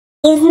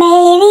Skis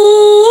made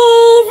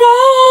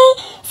easy,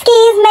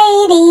 skis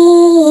made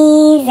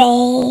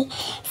easy,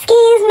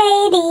 skis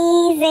made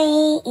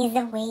easy is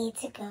the way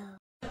to go.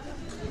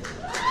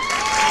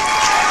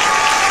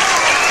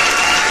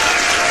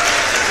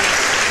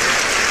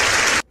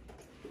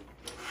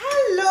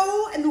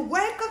 Hello and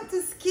welcome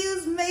to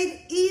Skills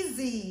Made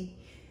Easy.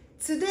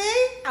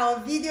 Today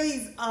our video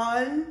is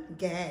on,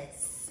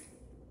 guess,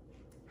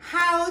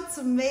 how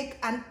to make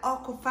an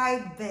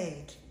occupied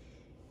bed.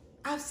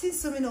 I've seen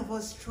so many of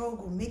us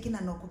struggle making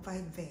an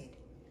occupied bed.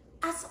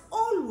 As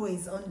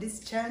always on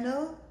this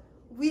channel,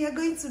 we are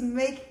going to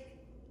make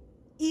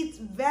it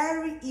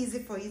very easy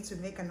for you to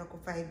make an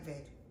occupied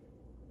bed.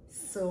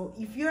 So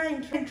if you are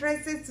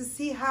interested to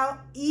see how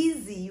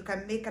easy you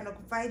can make an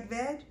occupied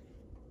bed,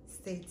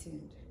 stay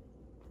tuned.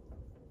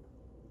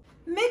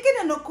 Making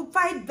an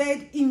occupied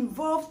bed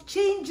involves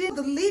changing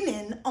the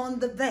linen on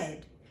the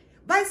bed.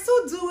 By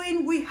so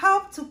doing, we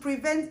help to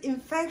prevent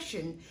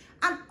infection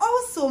and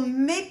also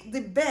make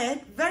the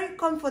bed very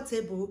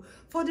comfortable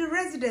for the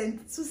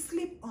resident to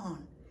sleep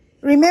on.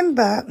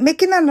 Remember,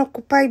 making an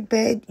occupied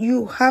bed,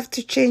 you have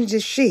to change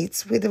the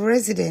sheets with the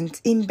resident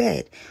in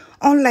bed,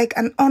 unlike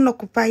an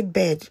unoccupied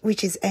bed,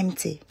 which is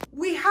empty.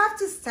 We have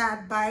to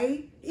start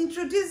by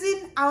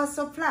introducing our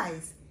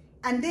supplies,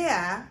 and they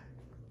are: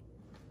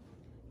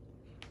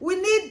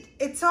 we need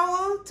a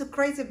towel to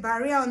create a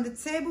barrier on the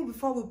table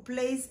before we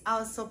place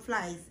our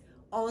supplies,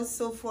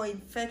 also for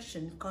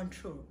infection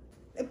control.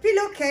 A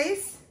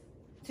pillowcase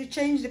to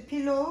change the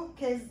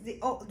pillowcase, the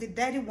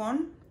dirty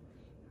one.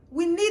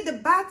 We need the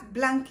bath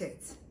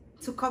blanket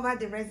to cover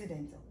the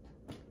resident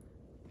up.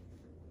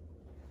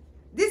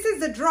 This is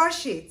the draw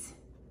sheet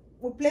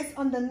we place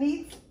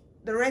underneath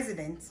the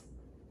resident.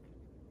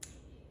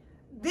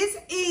 This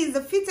is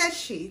the fitted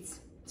sheet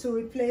to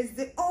replace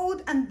the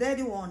old and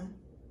dirty one.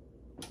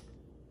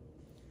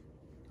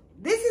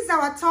 This is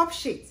our top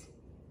sheet.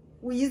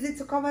 We use it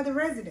to cover the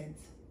resident.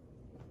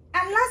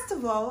 And last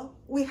of all,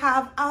 we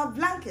have our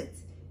blanket.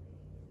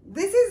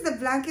 This is the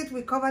blanket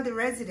we cover the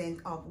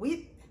resident up with.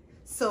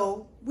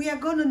 So we are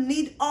going to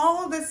need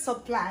all the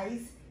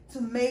supplies to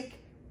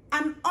make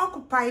an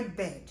occupied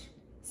bed.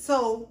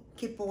 So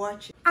keep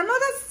watching.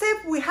 Another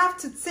step we have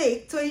to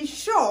take to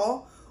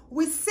ensure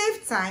we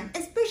save time,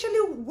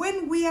 especially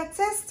when we are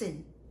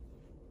testing,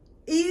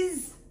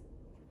 is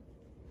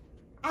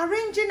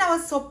arranging our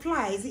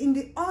supplies in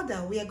the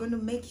order we are going to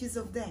make use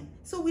of them,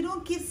 so we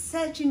don't keep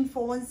searching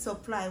for one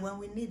supply when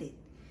we need it.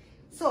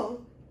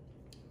 So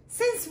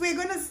since we're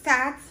going to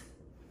start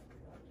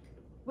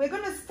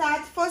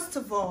first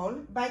of all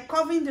by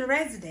covering the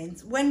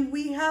residents. When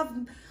we have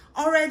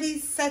already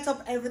set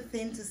up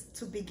everything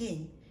to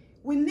begin,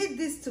 we need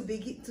this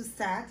to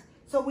start,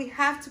 so we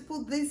have to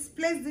place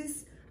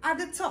this at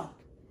the top.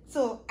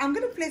 So I'm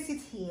going to place it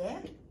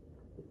here,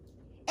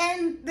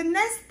 and the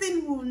next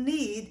thing we'll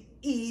need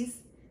is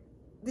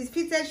the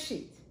fitted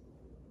sheet,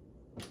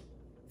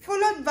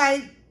 followed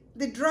by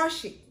the draw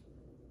sheet,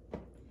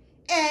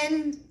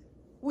 and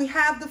we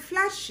have the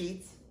flat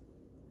sheet,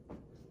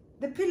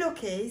 the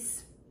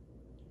pillowcase,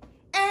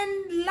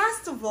 and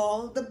last of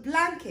all, the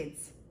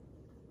blankets.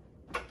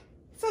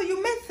 So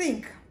you may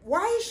think,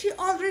 why is she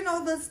ordering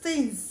all those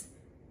things?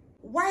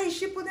 Why is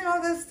she putting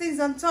all those things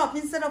on top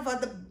instead of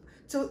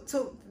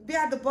to be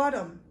at the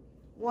bottom?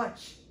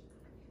 Watch.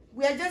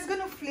 We are just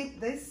going to flip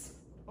this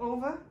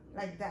over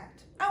like that,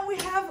 and we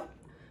have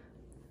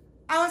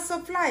our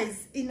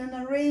supplies in an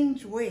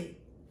arranged way,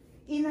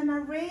 in an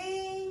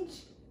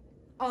arranged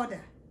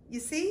order, you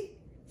see.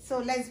 So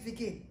let's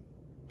begin.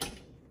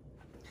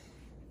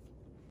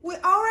 We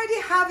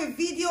already have a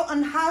video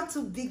on how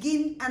to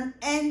begin and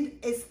end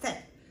a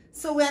step,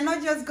 so we're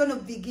not just going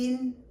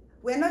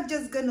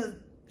to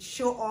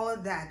show all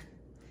that.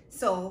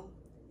 So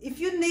if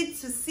you need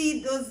to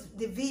see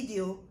the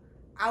video,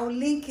 I'll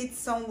link it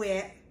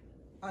somewhere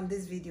on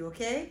this video,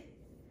 okay?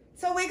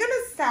 So we're going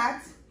to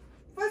start.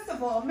 First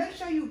of all, make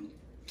sure you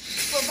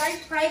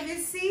provide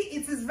privacy.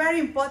 It is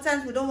very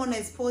important. We don't want to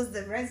expose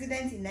the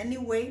resident in any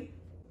way.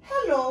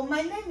 Hello,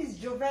 my name is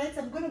Jovette.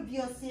 I'm going to be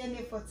your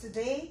CNA for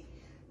today.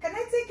 Can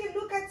I take a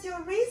look at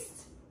your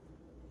wrist?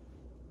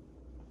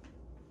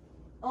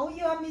 Oh,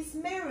 you are Miss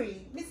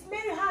Mary. Miss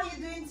Mary, how are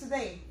you doing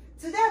today?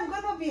 Today I'm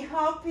going to be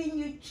helping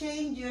you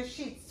change your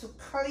sheets to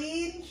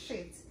clean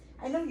sheets.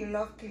 I know you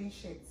love clean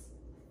sheets.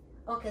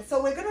 Okay,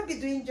 so we're going to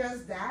be doing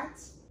just that.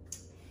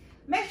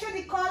 Make sure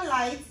the call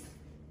light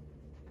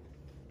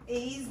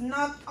is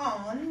not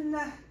on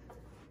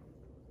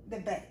the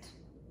bed.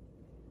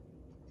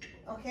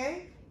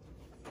 Okay?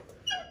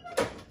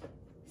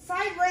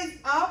 Sideways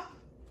up.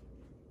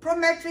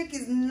 Prometric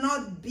is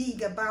not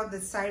big about the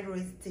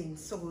sideways thing,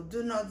 so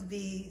do not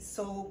be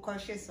so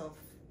cautious of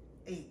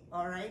it,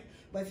 alright?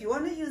 But if you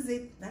want to use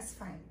it, that's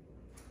fine.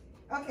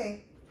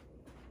 Okay.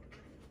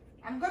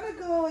 I'm going to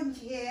go in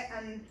here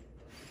and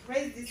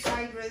raise the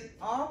sideways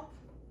up.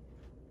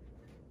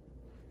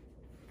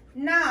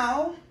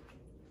 Now,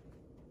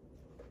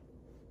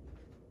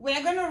 we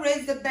are going to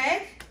raise the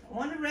bed. I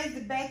want to raise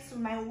the bed to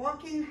my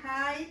working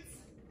height.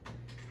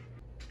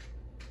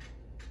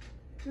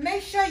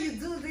 make sure you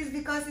do this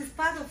because it's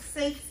part of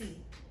safety.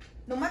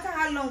 No matter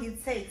how long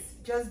it takes,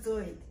 just do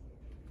it.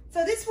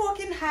 So this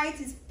walking height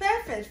is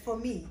perfect for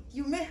me.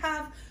 You may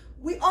have,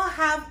 we all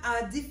have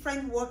our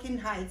different walking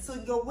height. So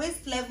your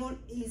waist level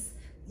is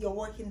your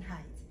walking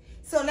height.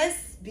 So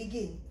let's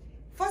begin.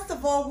 First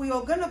of all, we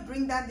are gonna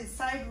bring down the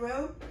side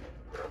rail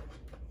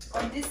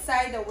on this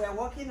side that we're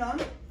working on.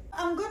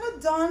 I'm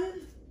gonna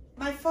don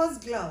my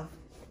first glove.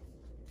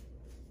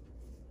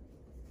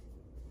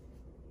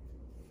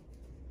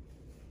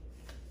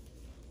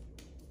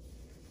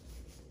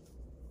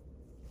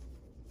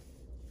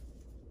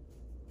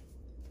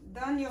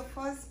 Don your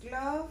first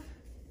glove.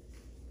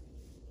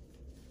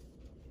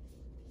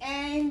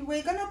 And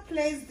we're gonna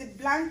place the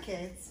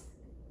blanket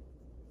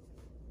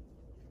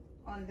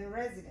on the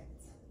resident.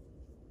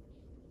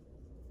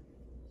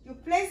 You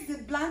place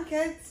the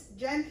blanket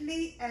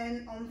gently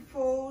and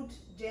unfold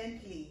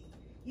gently.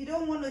 You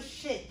don't want to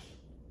shake.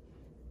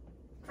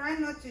 Try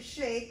not to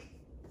shake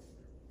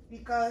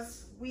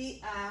because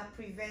we are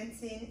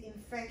preventing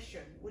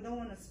infection. We don't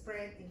want to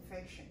spread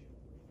infection.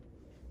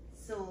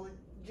 So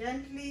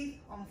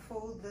gently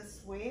unfold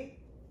this way.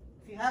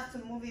 If you have to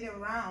move it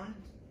around,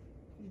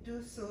 you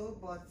do so,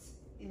 but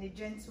in a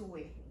gentle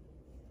way.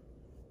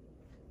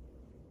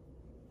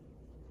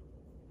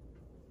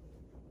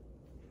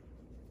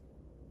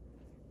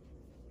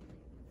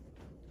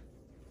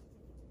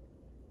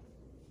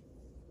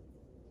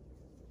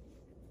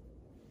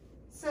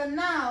 So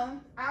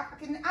now I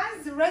can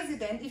ask the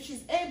resident if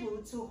she's able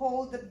to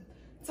hold the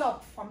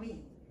top for me.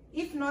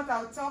 If not,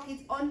 I'll tuck it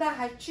under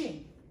her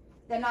chin.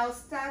 Then I'll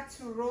start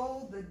to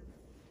roll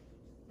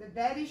the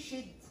dirty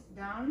sheet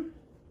down.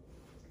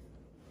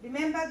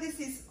 Remember, this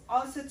is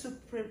also to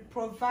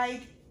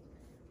provide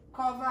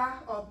cover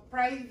or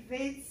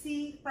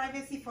privacy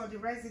for the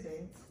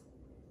resident.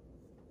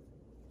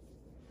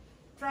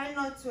 Try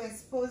not to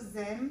expose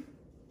them.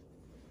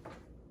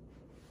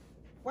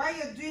 While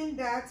you're doing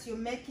that, you're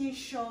making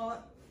sure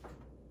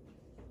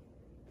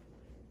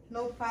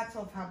no part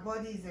of her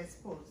body is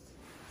exposed.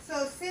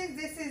 So since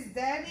this is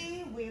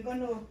dirty, we're going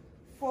to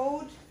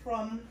fold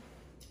from,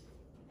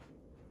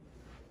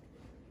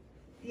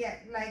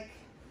 like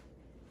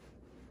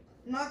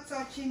not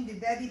touching the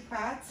dirty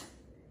part.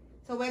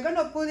 So we're going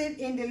to put it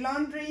in the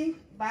laundry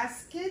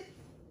basket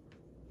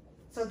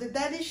so the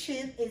dirty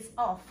sheet is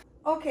off.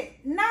 Okay,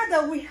 now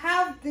that we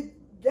have the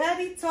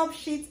dirty top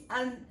sheet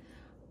and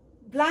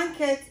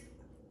blanket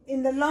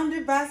in the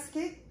laundry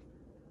basket,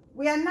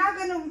 we are now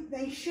going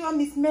to ensure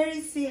Miss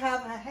Mary see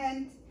have her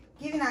hand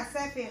giving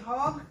herself a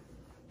hug,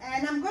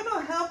 and I'm going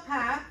to help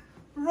her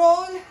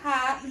roll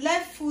her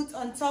left foot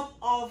on top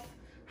of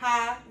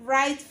her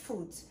right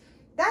foot.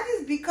 That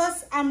is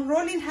because I'm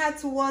rolling her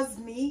towards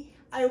me.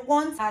 I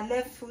want her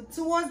left foot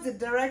towards the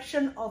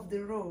direction of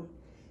the roll.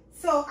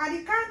 So at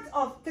the count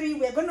of 3,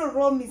 we're going to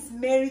roll Miss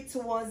Mary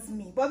towards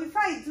me. But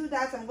before I do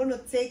that, I'm going to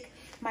take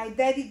my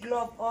dirty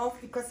glove off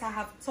because I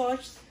have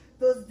touched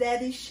those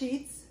dirty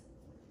sheets.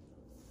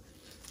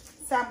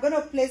 So I'm going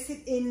to place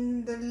it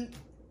in the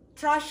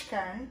trash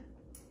can,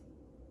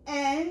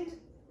 and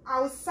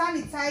I'll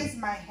sanitize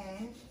my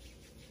hand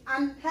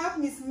and help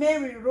Miss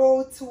Mary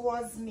roll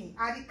towards me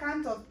at the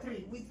count of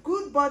 3 with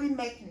good body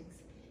mechanics.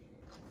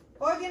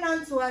 Holding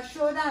on to her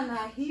shoulder and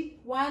her hip.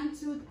 1,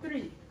 2,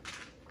 3.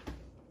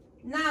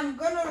 Now I'm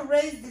going to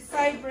raise the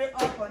side rail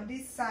up on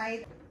this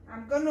side.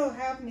 I'm going to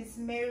help Miss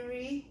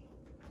Mary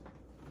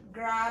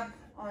grab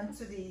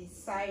onto the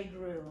side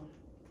rail.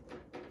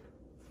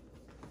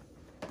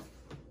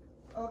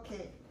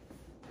 Okay.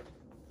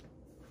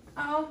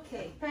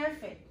 Okay,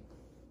 perfect.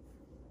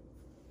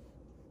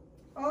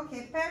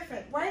 Okay,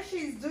 perfect. While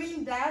she's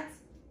doing that,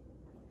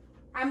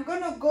 I'm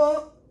gonna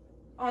go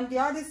on the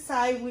other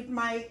side with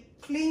my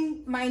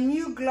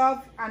new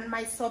glove and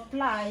my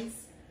supplies.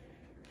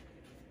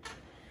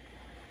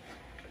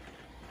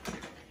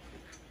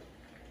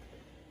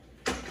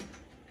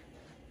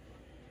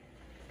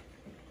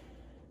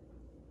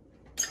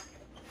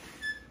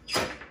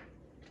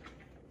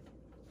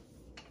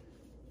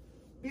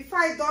 Before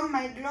I don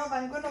my glove,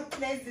 I'm going to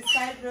place the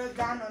side rail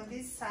down on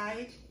this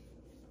side.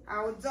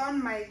 I will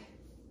don my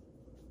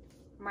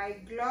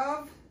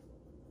glove.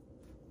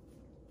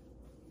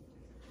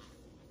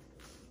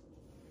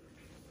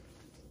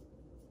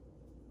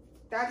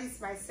 That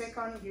is my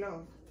second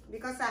glove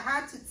because I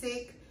had to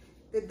take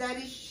the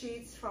dirty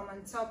sheets from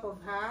on top of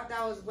her.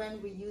 That was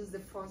when we used the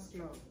first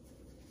glove.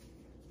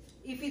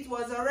 If it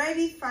was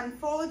already fan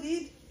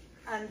folded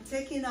and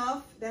taken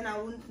off, then I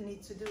wouldn't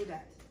need to do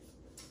that.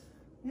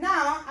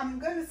 Now I'm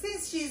going to,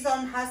 since she's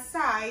on her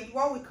side,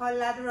 what we call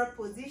lateral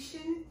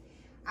position,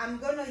 I'm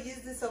going to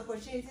use this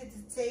opportunity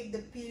to take the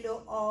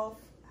pillow off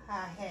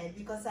her head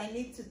because I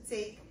need to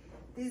take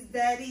this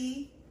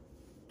dirty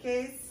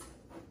case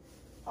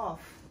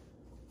off.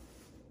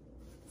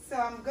 So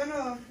I'm going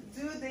to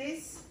do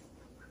this.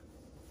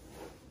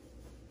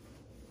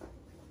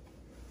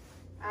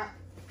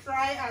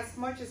 Try as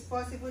much as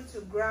possible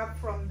to grab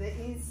from the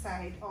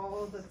inside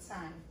all the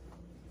time.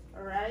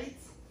 All right?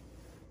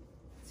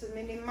 To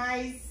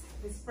minimize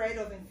the spread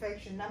of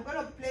infection. I'm going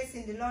to place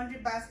in the laundry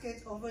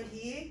basket over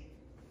here,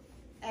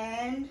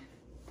 and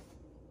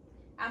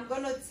I'm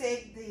going to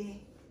take the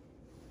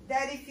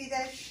dirty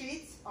feeder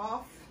sheet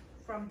off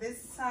from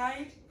this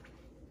side.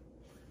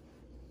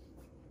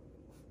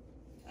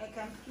 I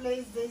can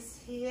place this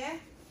here.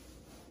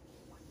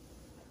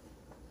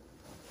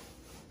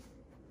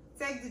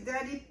 Take the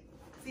dirty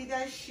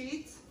feeder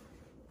sheet,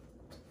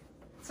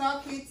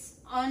 tuck it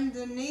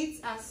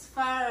underneath as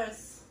far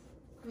as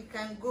we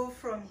can go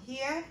from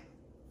here,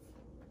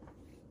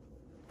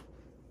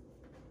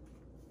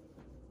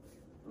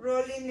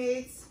 rolling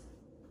it,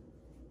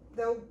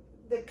 the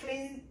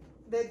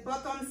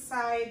bottom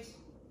side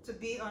to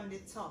be on the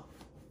top.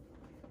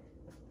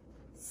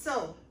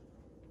 So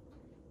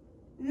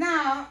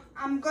now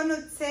I'm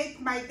gonna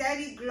take my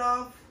dirty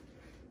glove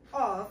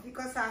off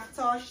because I've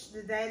touched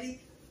the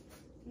dirty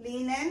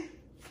linen,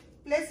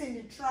 place in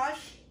the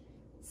trash,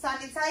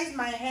 sanitize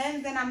my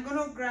hand, then I'm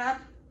gonna grab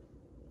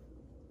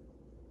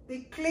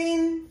the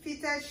clean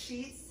fitted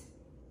sheets.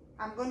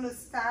 I'm gonna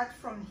start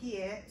from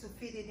here to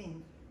fit it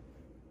in.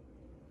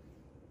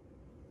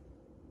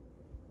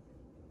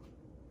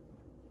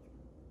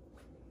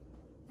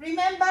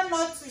 Remember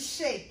not to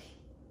shake.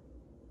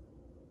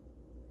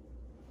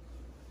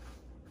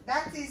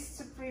 That is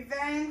to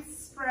prevent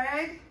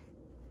spread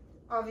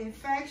of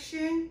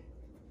infection,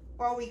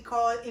 what we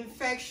call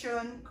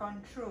infection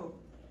control.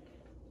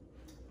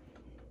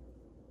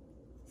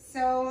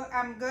 So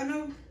I'm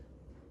gonna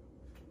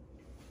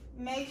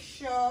make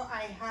sure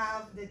I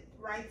have the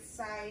right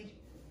side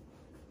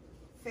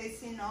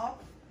facing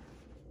up.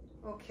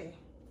 Okay.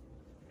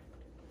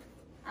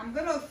 I'm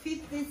gonna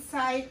fit this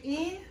side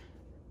in.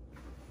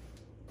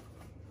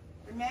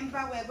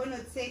 Remember, we're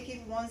gonna take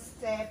it one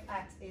step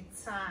at a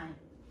time.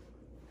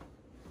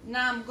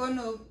 Now I'm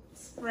gonna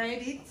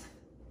spread it.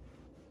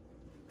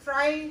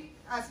 Try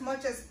as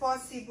much as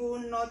possible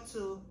not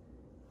to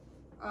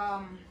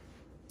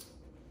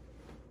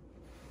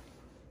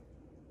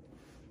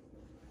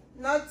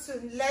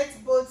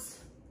let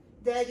both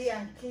dirty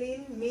and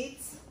clean meet.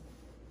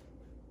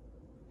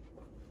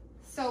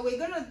 So we're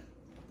gonna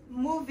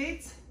move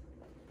it.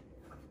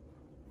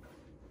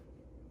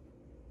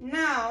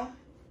 Now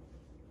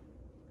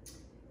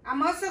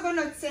I'm also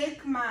gonna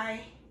take my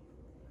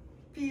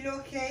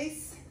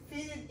pillowcase,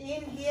 fit it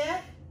in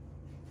here,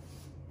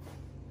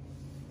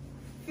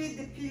 fit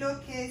the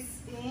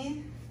pillowcase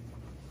in.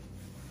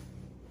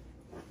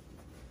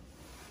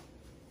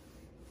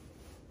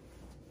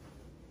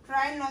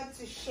 Try not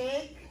to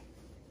shake,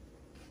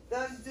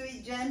 just do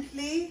it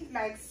gently,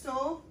 like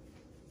so.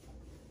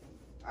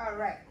 All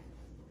right.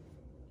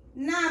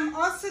 Now I'm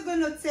also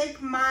gonna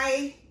take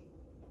my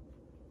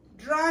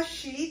drawer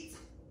sheet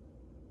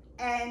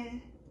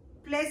and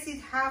place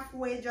it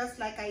halfway, just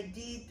like I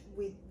did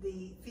with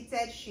the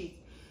fitted sheet.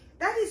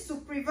 That is to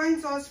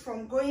prevent us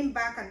from going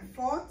back and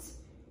forth.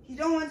 You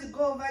don't want to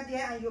go over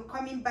there and you're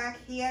coming back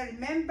here.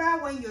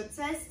 Remember, when you're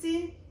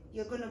testing,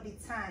 you're going to be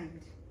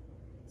timed.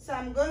 So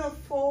I'm going to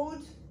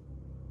fold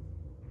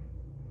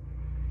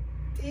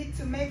it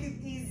to make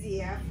it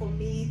easier for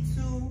me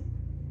to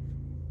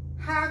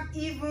have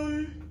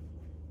even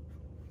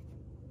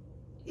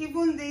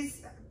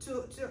this,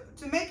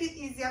 to make it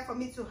easier for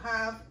me to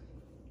have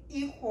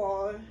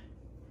equal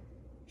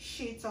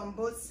sheets on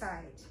both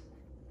sides.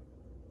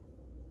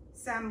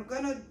 So I'm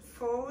gonna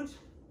fold,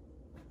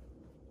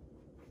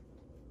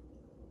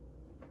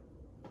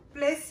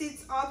 place it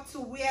up to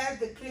where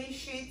the clean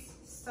sheet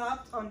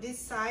stopped on this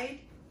side.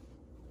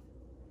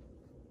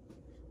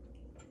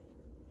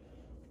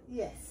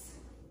 Yes,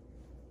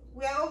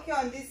 we are okay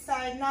on this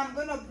side. Now I'm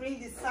gonna bring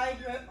the side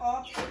rail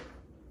up,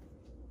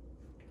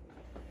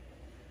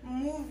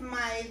 move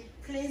my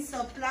clean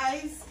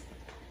supplies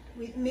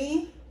with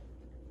me.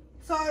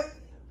 So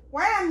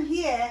while I'm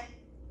here,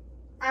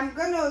 I'm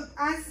gonna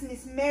ask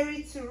Miss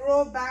Mary to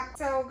roll back.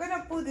 So we're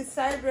gonna put the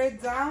side rail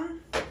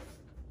down.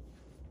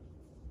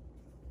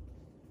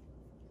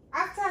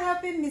 After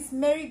helping Miss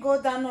Mary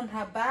go down on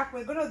her back,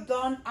 we're gonna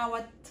don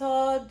our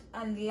third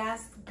and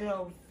last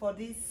glove for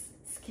this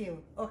skill,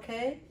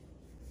 okay?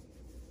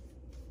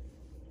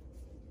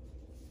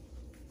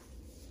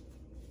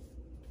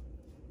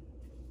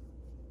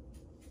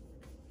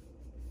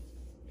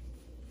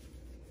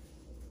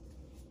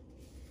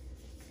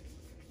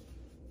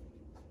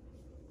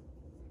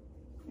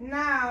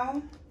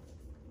 Now,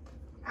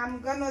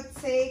 I'm gonna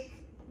take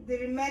the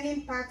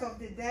remaining part of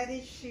the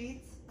dirty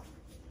sheet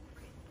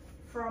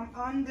from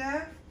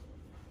under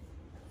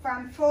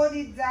and fold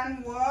it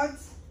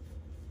downwards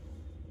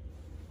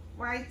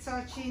while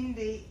touching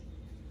the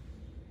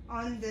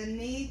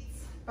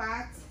underneath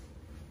part.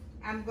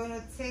 I'm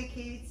gonna take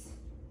it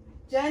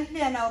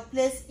gently and I'll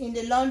place in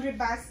the laundry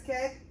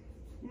basket.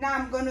 Now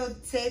I'm gonna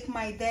take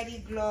my dirty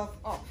glove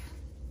off.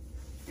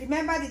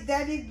 Remember, the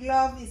dirty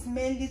glove is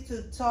mainly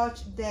to touch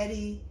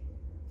dirty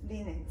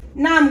linen.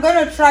 Now I'm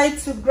going to try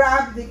to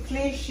grab the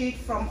clean sheet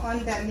from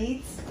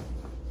underneath.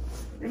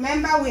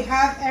 Remember, we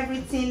have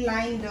everything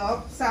lined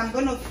up, so I'm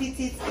going to fit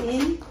it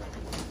in,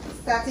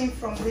 starting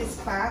from this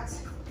part.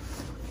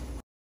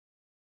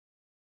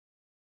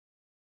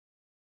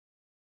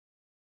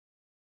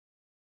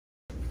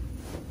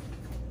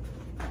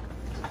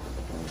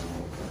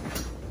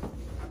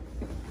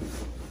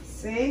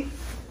 See?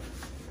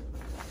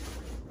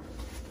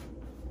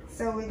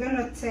 So we're going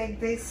to take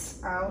this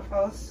out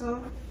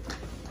also.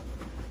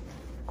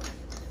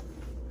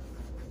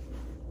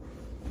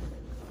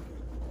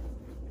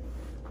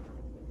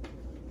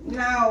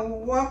 Now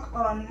work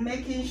on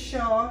making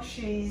sure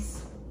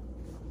she's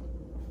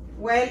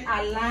well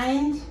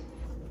aligned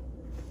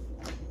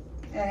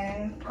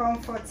and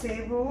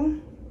comfortable.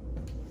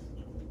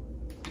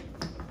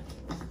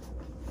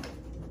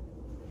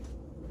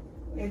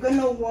 We're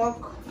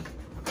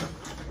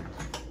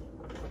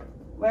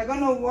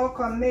gonna work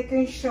on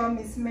making sure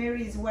Miss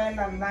Mary is well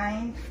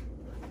aligned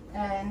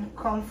and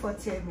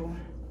comfortable.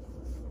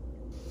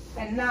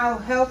 And now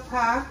help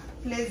her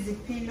place the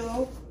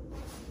pillow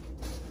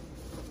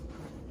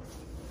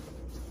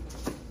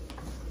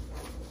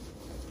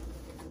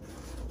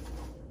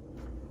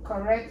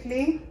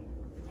correctly.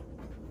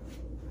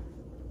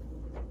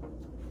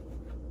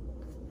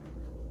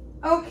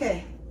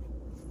 Okay.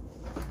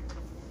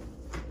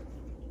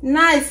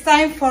 Now it's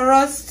time for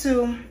us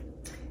to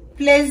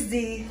place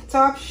the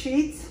top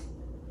sheet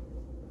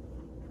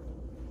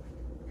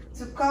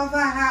to cover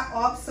her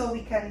up so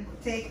we can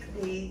take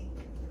the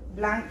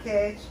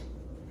blanket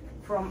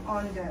from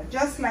under,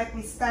 just like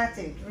we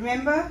started.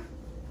 Remember,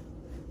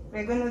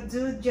 we're going to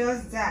do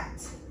just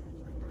that.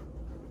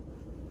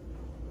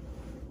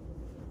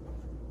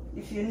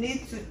 If you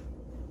need to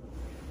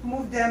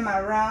move them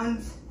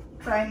around,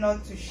 try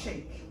not to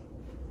shake.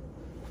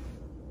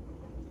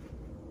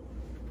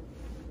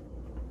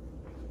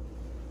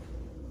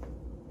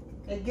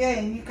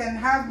 Again, you can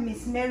have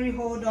Miss Mary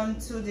hold on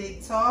to the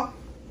top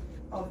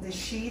of the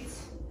sheet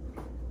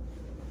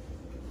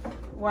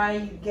while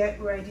you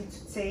get ready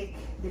to take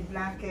the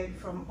blanket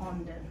from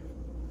under.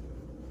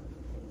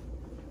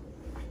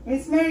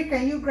 Miss Mary,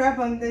 can you grab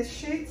on this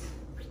sheet?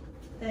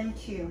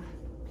 Thank you.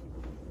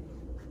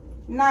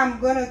 Now I'm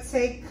going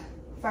to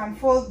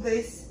unfold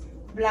this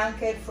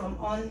blanket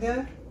from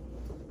under.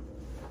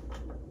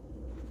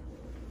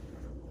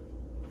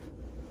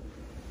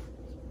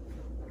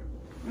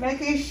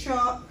 Making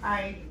sure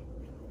I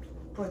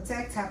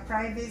protect her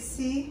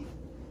privacy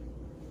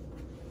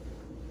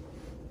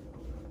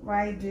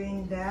while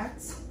doing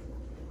that.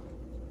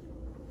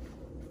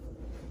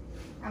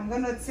 I'm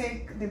going to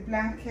take the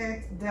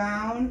blanket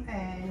down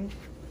and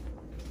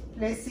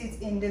place it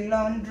in the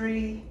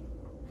laundry.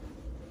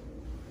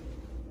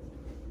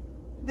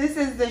 This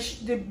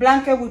is the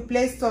blanket we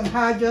placed on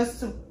her just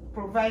to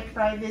provide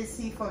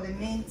privacy for the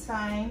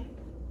meantime.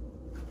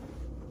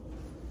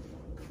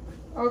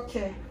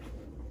 Okay.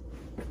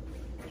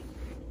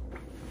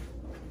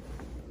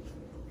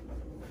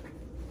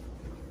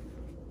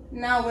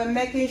 Now we're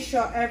making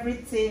sure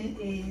everything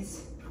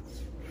is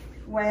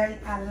well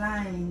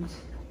aligned.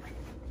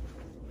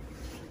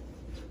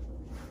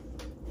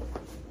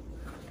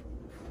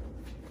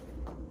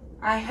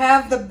 I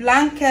have the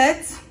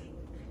blanket.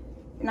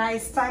 Now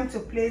it's time to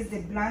place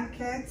the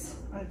blanket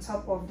on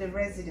top of the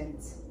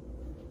resident.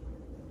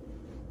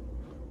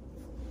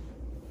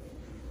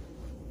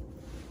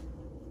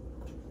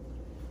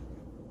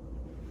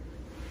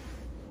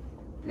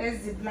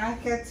 Place the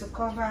blanket to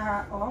cover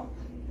her up.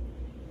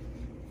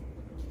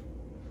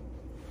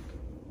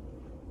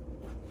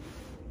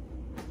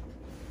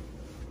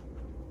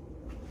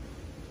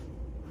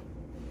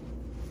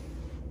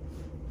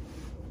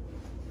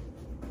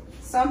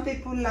 Some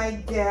people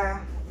like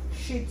their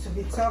sheet to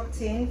be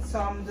tucked in,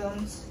 some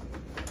don't.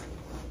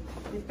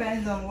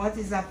 Depends on what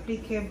is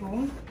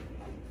applicable.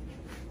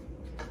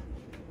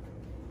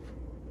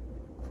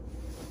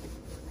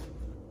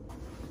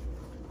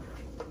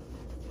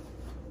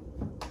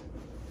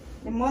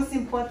 The most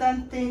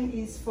important thing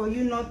is for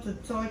you not to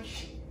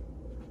touch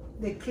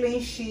the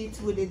clean sheet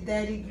with a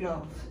dirty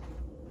glove.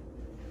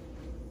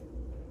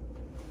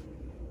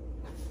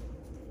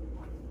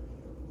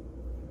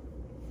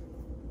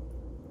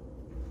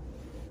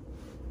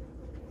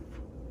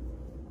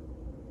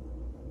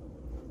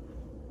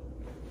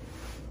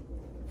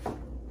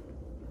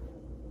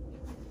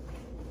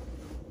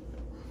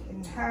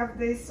 Have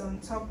this on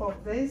top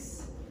of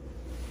this.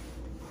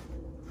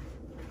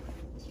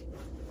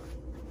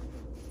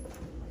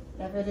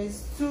 If it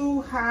is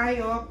too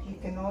high up, you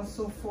can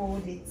also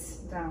fold it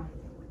down.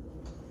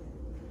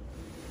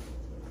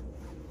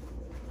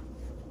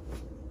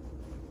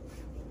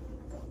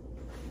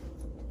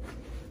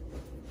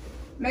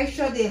 Make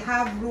sure they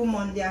have room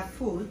on their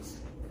foot.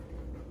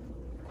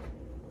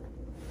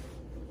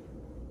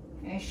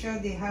 Ensure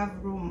they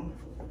have room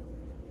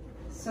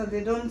so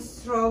they don't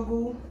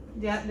struggle.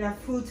 Their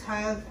foot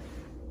have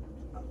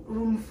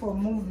room for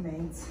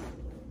movement.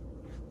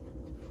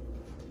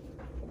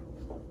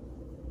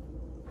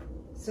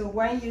 So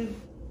when you,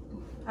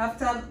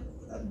 after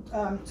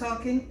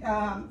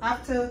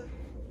after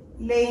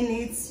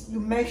laying it, you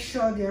make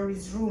sure there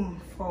is room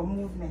for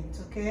movement,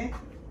 okay?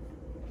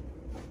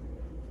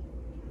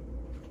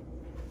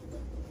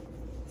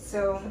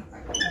 So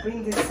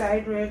bring the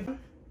side rail.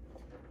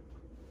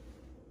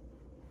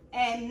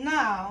 And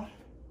now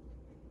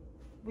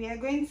we are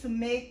going to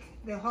make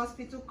the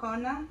hospital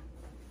corner.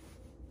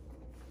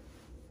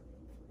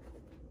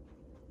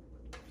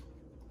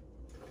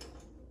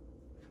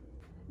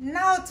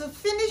 Now to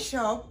finish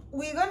up,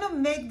 we're going to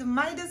make the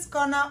Midas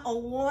corner,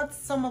 or what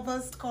some of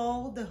us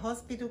call the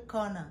hospital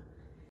corner.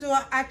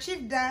 To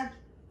achieve that,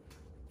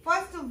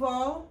 first of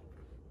all,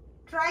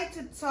 try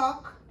to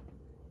tuck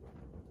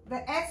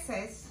the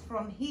excess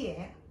from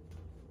here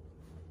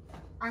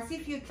as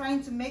if you're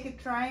trying to make a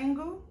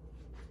triangle.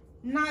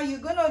 Now you're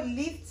going to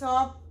lift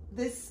up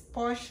this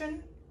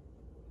portion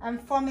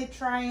and form a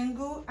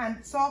triangle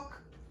and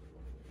tuck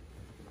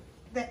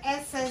the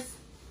excess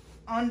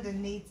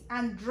underneath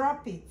and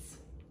drop it.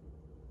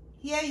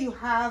 Here you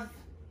have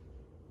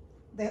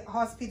the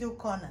hospital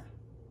corner.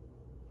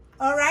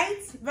 All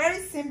right,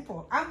 very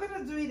simple. I'm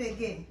going to do it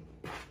again.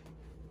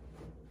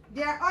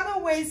 There are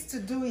other ways to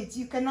do it.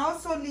 You can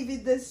also leave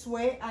it this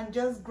way and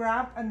just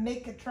grab and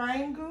make a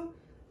triangle,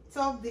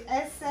 tuck the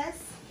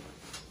excess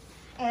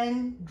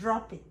and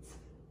drop it.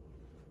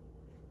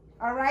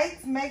 All right,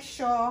 make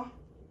sure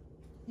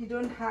you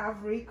don't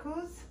have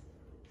wrinkles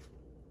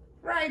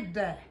right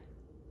there.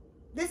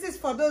 This is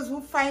for those who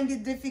find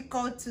it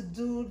difficult to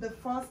do the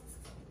first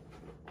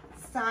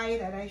side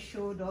that I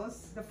showed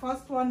us. The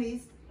first one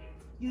is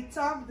you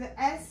tuck the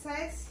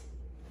excess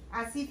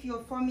as if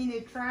you're forming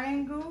a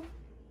triangle.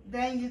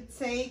 Then you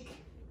take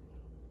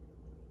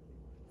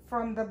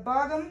from the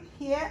bottom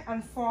here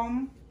and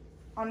form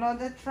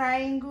another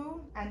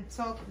triangle and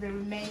tuck the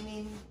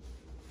remaining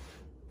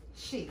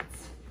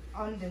sheets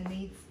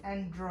underneath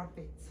and drop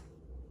it.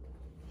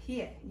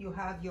 Here you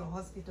have your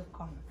hospital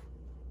corner.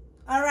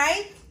 All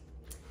right,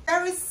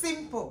 very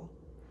simple.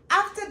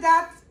 After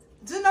that,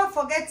 do not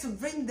forget to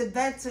bring the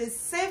bed to a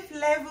safe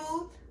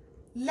level.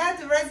 Let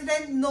the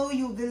resident know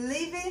you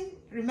believe in.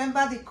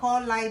 Remember the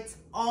call light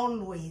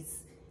always.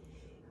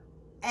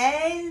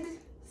 And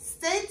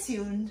stay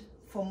tuned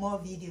for more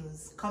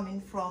videos coming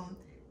from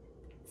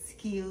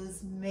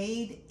Skills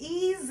Made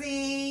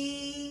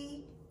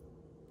Easy.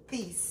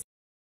 Peace.